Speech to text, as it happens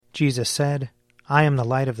Jesus said, "I am the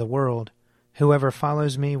light of the world. Whoever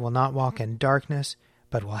follows me will not walk in darkness,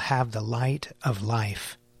 but will have the light of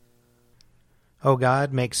life." O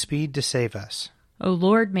God, make speed to save us. O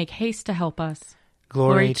Lord, make haste to help us.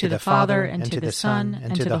 Glory to the Father, and to the Son,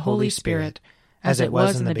 and to the Holy Spirit, as it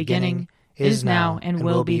was in the beginning, is now, and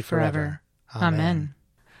will be forever. Amen.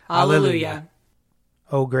 Alleluia.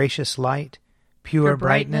 O gracious light, pure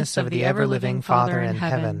brightness of the ever-living Father in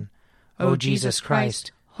heaven, O Jesus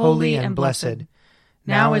Christ, holy and blessed,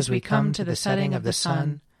 now as we come to the setting of the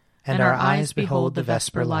sun, and our eyes behold the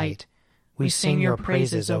vesper light, we sing your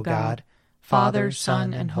praises, O God, Father,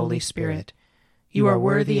 Son, and Holy Spirit. You are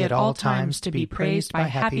worthy at all times to be praised by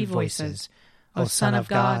happy voices, O Son of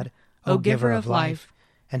God, O Giver of life,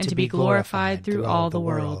 and to be glorified through all the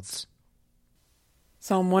worlds.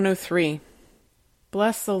 Psalm 103.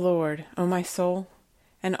 Bless the Lord, O my soul,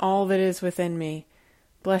 and all that is within me.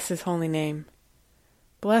 Bless his holy name.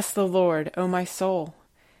 Bless the Lord, O my soul,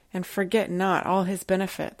 and forget not all his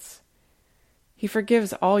benefits. He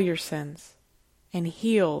forgives all your sins, and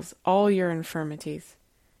heals all your infirmities.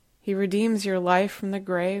 He redeems your life from the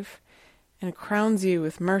grave, and crowns you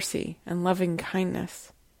with mercy and loving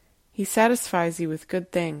kindness. He satisfies you with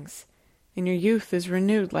good things, and your youth is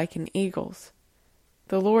renewed like an eagle's.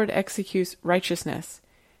 The Lord executes righteousness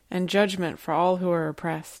and judgment for all who are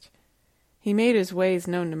oppressed. He made his ways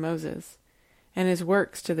known to Moses, and his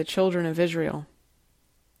works to the children of Israel.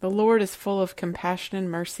 The Lord is full of compassion and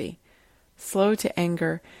mercy, slow to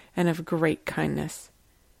anger, and of great kindness.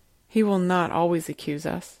 He will not always accuse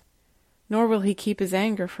us, nor will he keep his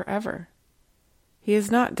anger forever. He has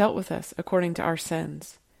not dealt with us according to our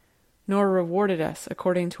sins, nor rewarded us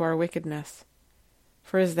according to our wickedness.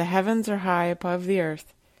 For as the heavens are high above the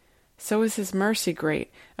earth, so is his mercy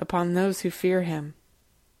great upon those who fear him.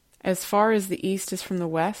 As far as the east is from the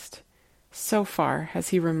west, so far has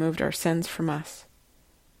he removed our sins from us.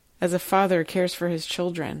 As a father cares for his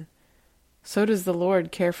children, so does the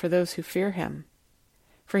Lord care for those who fear him.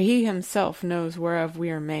 For he himself knows whereof we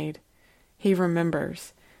are made. He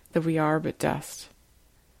remembers that we are but dust.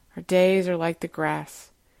 Our days are like the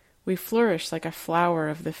grass. We flourish like a flower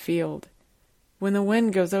of the field. When the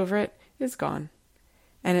wind goes over it, it is gone,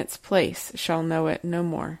 and its place shall know it no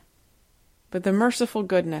more. But the merciful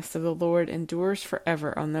goodness of the Lord endures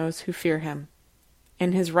forever on those who fear him,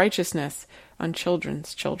 and his righteousness on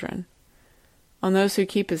children's children, on those who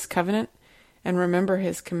keep his covenant and remember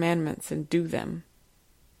his commandments and do them.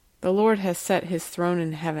 The Lord has set his throne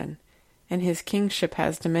in heaven, and his kingship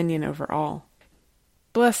has dominion over all.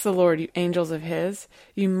 Bless the Lord, you angels of his,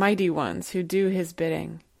 you mighty ones who do his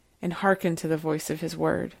bidding, and hearken to the voice of his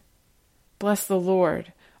word. Bless the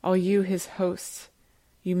Lord, all you his hosts,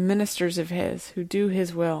 you ministers of his, who do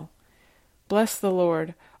his will. Bless the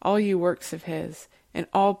Lord, all you works of his, in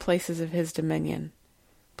all places of his dominion.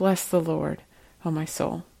 Bless the Lord, O my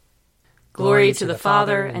soul. Glory to the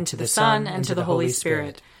Father, and to the Son, and to the Holy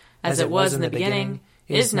Spirit, as it was in the beginning,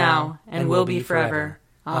 is now, and will be forever.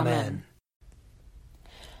 Amen.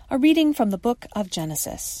 A reading from the book of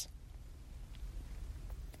Genesis.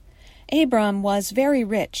 Abram was very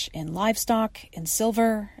rich in livestock, in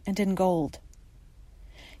silver, and in gold.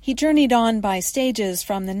 He journeyed on by stages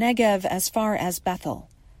from the Negev as far as Bethel,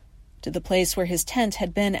 to the place where his tent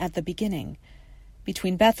had been at the beginning,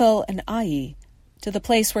 between Bethel and Ai, to the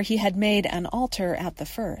place where he had made an altar at the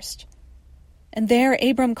first. And there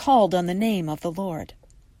Abram called on the name of the Lord.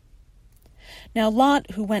 Now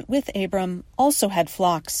Lot, who went with Abram, also had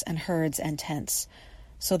flocks and herds and tents,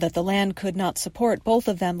 so that the land could not support both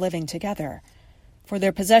of them living together, for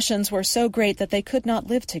their possessions were so great that they could not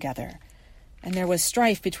live together. And there was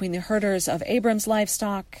strife between the herders of Abram's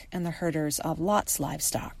livestock and the herders of Lot's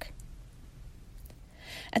livestock.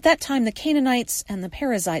 At that time the Canaanites and the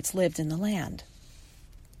Perizzites lived in the land.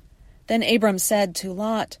 Then Abram said to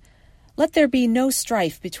Lot, "Let there be no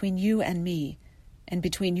strife between you and me, and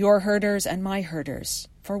between your herders and my herders,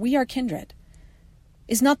 for we are kindred.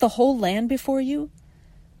 Is not the whole land before you?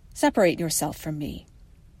 Separate yourself from me.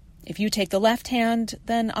 If you take the left hand,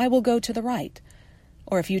 then I will go to the right.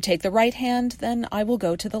 Or if you take the right hand, then I will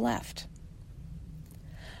go to the left."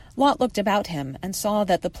 Lot looked about him and saw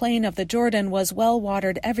that the plain of the Jordan was well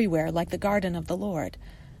watered everywhere like the garden of the Lord,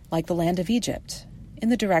 like the land of Egypt, in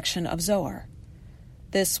the direction of Zoar.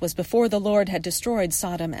 This was before the Lord had destroyed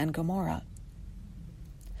Sodom and Gomorrah.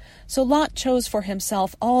 So Lot chose for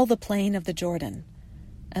himself all the plain of the Jordan,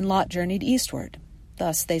 and Lot journeyed eastward.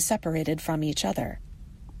 Thus they separated from each other.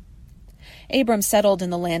 Abram settled in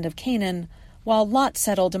the land of Canaan, while Lot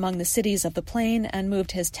settled among the cities of the plain and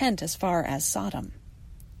moved his tent as far as Sodom.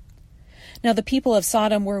 Now the people of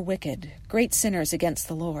Sodom were wicked, great sinners against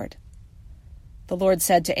the Lord. The Lord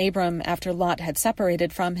said to Abram after Lot had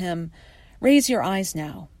separated from him, "Raise your eyes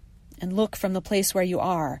now, and look from the place where you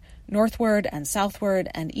are, northward and southward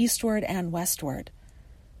and eastward and westward.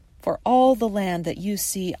 For all the land that you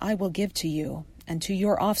see I will give to you, and to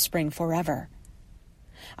your offspring forever.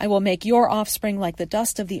 I will make your offspring like the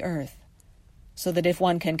dust of the earth, so that if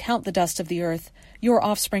one can count the dust of the earth, your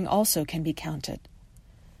offspring also can be counted.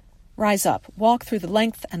 Rise up, walk through the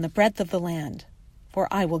length and the breadth of the land, for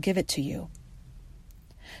I will give it to you."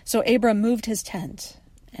 So Abram moved his tent,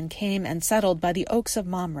 and came and settled by the oaks of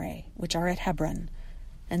Mamre, which are at Hebron,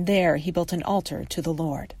 and there he built an altar to the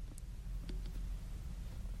Lord.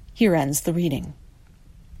 Here ends the reading.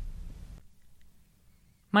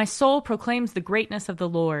 My soul proclaims the greatness of the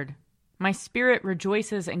Lord. My spirit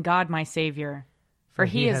rejoices in God my Savior, for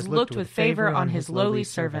he has looked with favor on his lowly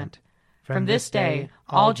servant. From this day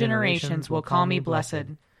all generations will call me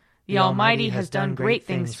blessed. The Almighty has done great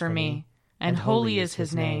things for me, and holy is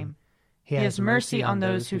his name. He has mercy on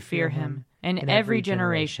those who fear him, in every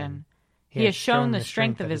generation. He has shown the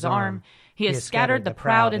strength of his arm. He has scattered the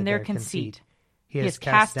proud in their conceit. He has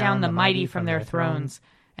cast down the mighty from their thrones,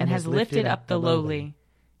 and has lifted up the lowly.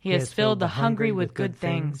 He has filled the hungry with good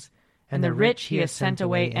things, and the rich he has sent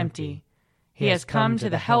away empty. He has come to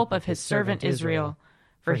the help of his servant Israel,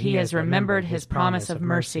 for he has remembered his promise of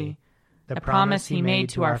mercy, the promise he made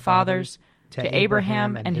to our fathers, to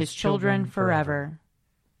Abraham and his children forever.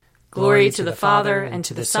 Glory to the Father, and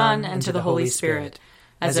to the Son, and to the Holy Spirit,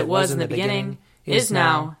 as it was in the beginning, is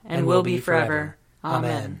now, and will be forever.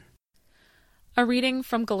 Amen. A reading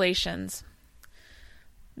from Galatians.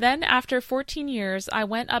 Then after 14 years I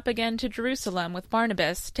went up again to Jerusalem with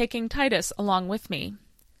Barnabas, taking Titus along with me.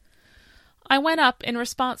 I went up in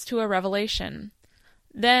response to a revelation.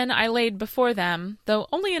 Then I laid before them, though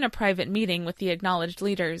only in a private meeting with the acknowledged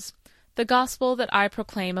leaders, the gospel that I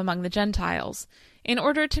proclaim among the Gentiles, in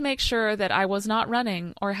order to make sure that I was not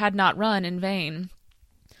running or had not run in vain.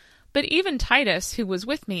 But even Titus, who was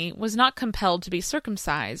with me, was not compelled to be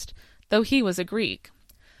circumcised, though he was a Greek.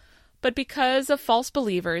 But because of false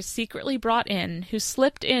believers secretly brought in, who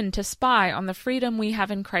slipped in to spy on the freedom we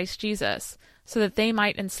have in Christ Jesus, so that they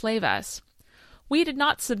might enslave us, we did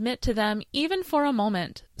not submit to them even for a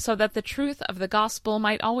moment, so that the truth of the gospel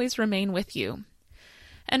might always remain with you.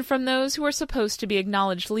 And from those who are supposed to be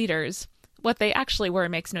acknowledged leaders, what they actually were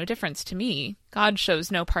makes no difference to me. God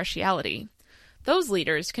shows no partiality. Those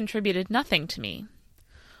leaders contributed nothing to me.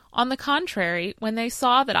 On the contrary, when they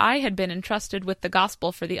saw that I had been entrusted with the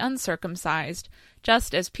gospel for the uncircumcised,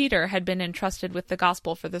 just as Peter had been entrusted with the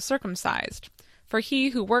gospel for the circumcised, for he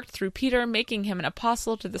who worked through Peter, making him an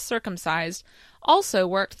apostle to the circumcised, also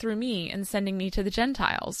worked through me in sending me to the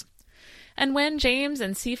Gentiles. And when James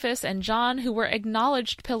and Cephas and John, who were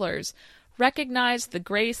acknowledged pillars, recognized the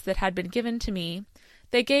grace that had been given to me,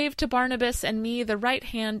 they gave to Barnabas and me the right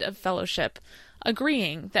hand of fellowship,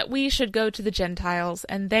 agreeing that we should go to the Gentiles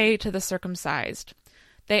and they to the circumcised.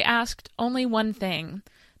 They asked only one thing,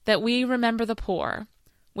 that we remember the poor,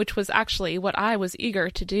 which was actually what I was eager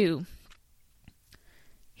to do.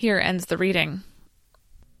 Here ends the reading.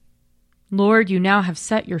 Lord, you now have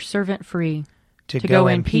set your servant free, to go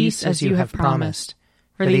in peace as you have promised.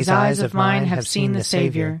 For these eyes of mine have seen the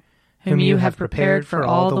Savior, whom you have prepared for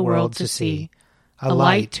all the world to see, a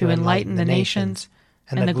light to enlighten the nations,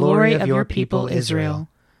 and the glory of your people Israel.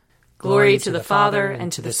 Glory to the Father,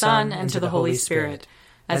 and to the Son, and to the Holy Spirit,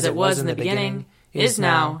 as it was in the beginning, is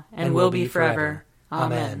now, and will be forever.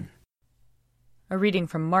 Amen. A reading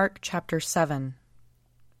from Mark chapter 7.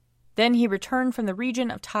 Then he returned from the region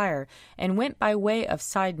of Tyre, and went by way of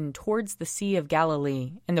Sidon towards the Sea of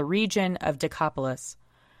Galilee, in the region of Decapolis.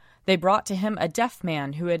 They brought to him a deaf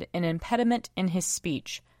man who had an impediment in his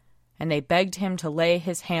speech, and they begged him to lay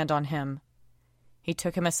his hand on him. He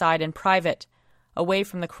took him aside in private, away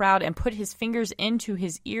from the crowd, and put his fingers into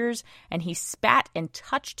his ears, and he spat and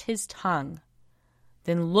touched his tongue.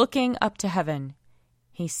 Then looking up to heaven,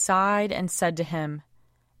 he sighed and said to him,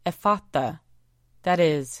 Ephphatha, that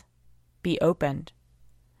is, be opened.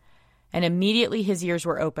 And immediately his ears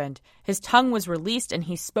were opened, his tongue was released, and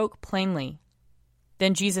he spoke plainly.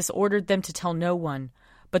 Then Jesus ordered them to tell no one,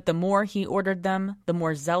 but the more he ordered them, the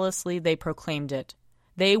more zealously they proclaimed it.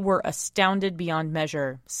 They were astounded beyond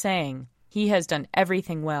measure, saying, He has done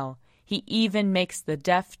everything well. He even makes the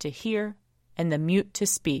deaf to hear and the mute to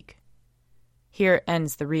speak. Here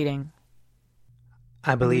ends the reading.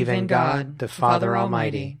 I believe in God, the Father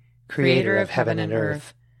Almighty, creator of heaven and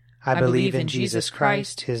earth. I believe in Jesus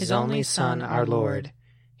Christ, his only Son, our Lord.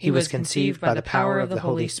 He was conceived by the power of the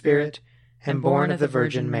Holy Spirit and born of the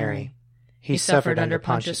Virgin Mary. He suffered under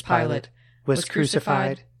Pontius Pilate, was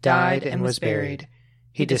crucified, died, and was buried.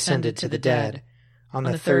 He descended to the dead. On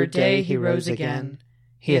the third day he rose again.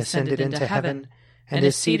 He ascended into heaven, and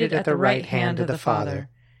is seated at the right hand of the Father.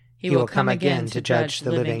 He will come again to judge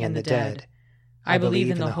the living and the dead. I believe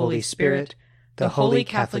in the Holy Spirit, the Holy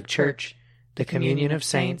Catholic Church, the communion of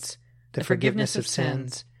saints, the forgiveness of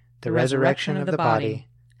sins, the resurrection of the body,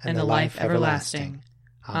 and the life everlasting.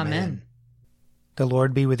 Amen. The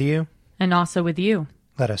Lord be with you. And also with you.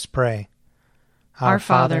 Let us pray. Our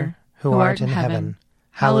Father, who art in heaven,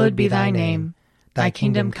 hallowed be thy name. Thy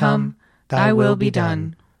kingdom come, thy will be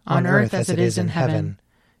done, on earth as it is in heaven.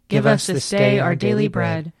 Give us this day our daily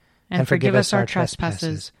bread, and forgive us our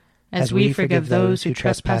trespasses, as we forgive those who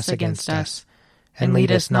trespass against us. And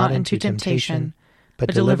lead us not into temptation,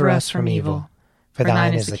 but deliver us from evil. For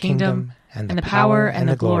thine is the kingdom, and the power, and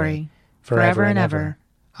the glory, forever and ever.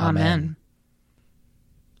 Amen.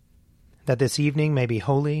 That this evening may be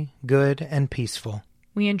holy, good, and peaceful.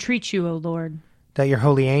 We entreat you, O Lord. That your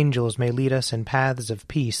holy angels may lead us in paths of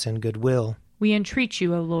peace and goodwill. We entreat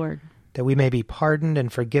you, O Lord. That we may be pardoned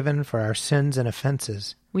and forgiven for our sins and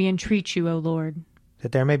offenses. We entreat you, O Lord.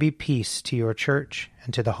 That there may be peace to your church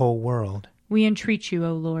and to the whole world. We entreat you,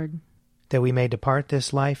 O Lord. That we may depart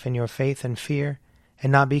this life in your faith and fear,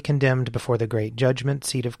 and not be condemned before the great judgment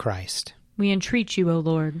seat of Christ. We entreat you, O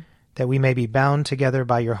Lord. That we may be bound together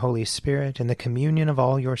by your Holy Spirit in the communion of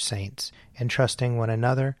all your saints, entrusting one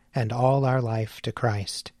another and all our life to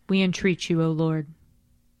Christ. We entreat you, O Lord.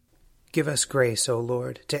 Give us grace, O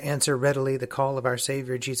Lord, to answer readily the call of our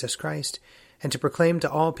Savior Jesus Christ, and to proclaim to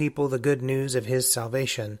all people the good news of his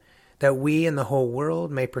salvation, that we and the whole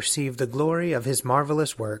world may perceive the glory of his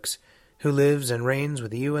marvelous works, who lives and reigns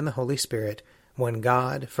with you and the Holy Spirit, one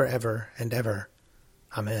God, forever and ever.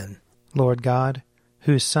 Amen. Lord God,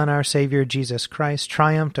 whose Son, our Savior Jesus Christ,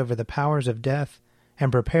 triumphed over the powers of death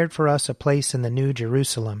and prepared for us a place in the New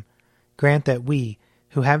Jerusalem, grant that we,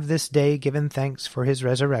 who have this day given thanks for his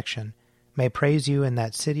resurrection, may praise you in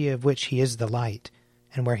that city of which he is the light,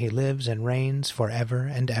 and where he lives and reigns forever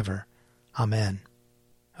and ever. Amen.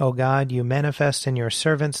 O God, you manifest in your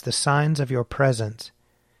servants the signs of your presence.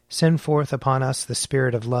 Send forth upon us the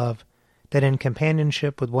Spirit of love, that in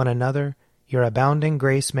companionship with one another your abounding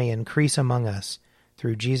grace may increase among us,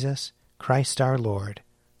 through Jesus Christ our Lord.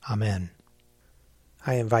 Amen.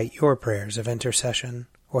 I invite your prayers of intercession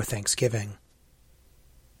or thanksgiving.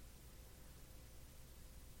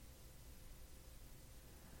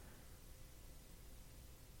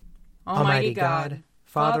 Almighty God,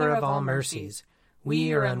 Father of all mercies, we,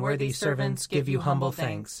 your unworthy servants, give you humble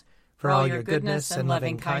thanks for all your goodness and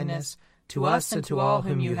loving kindness to us and to all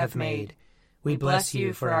whom you have made. We bless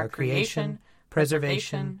you for our creation,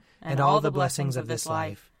 preservation, and all the blessings of this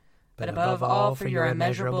life, but above all for your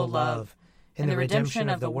immeasurable love in the redemption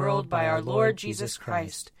of the world by our Lord Jesus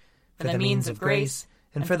Christ, for the means of grace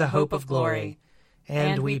and for the hope of glory.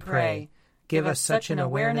 And we pray, give us such an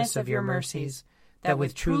awareness of your mercies that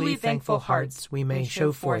with truly thankful hearts we may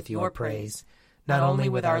show forth your praise, not only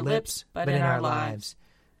with our lips but in our lives,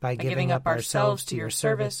 by giving up ourselves to your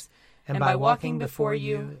service and by walking before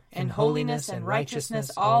you in holiness and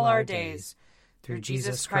righteousness all our days, through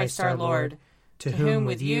Jesus Christ our Lord, to whom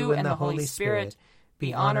with you and the Holy Spirit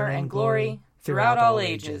be honor and glory throughout all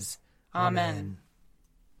ages. Amen.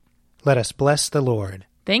 Let us bless the Lord.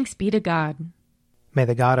 Thanks be to God. May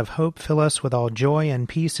the God of hope fill us with all joy and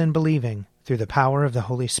peace in believing, through the power of the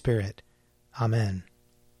Holy Spirit. Amen.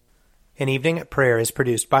 An Evening at Prayer is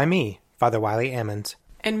produced by me, Father Wiley Ammons.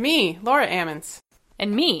 And me, Laura Ammons.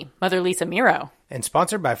 And me, Mother Lisa Miro. And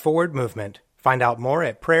sponsored by Forward Movement. Find out more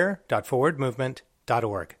at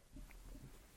prayer.forwardmovement.org.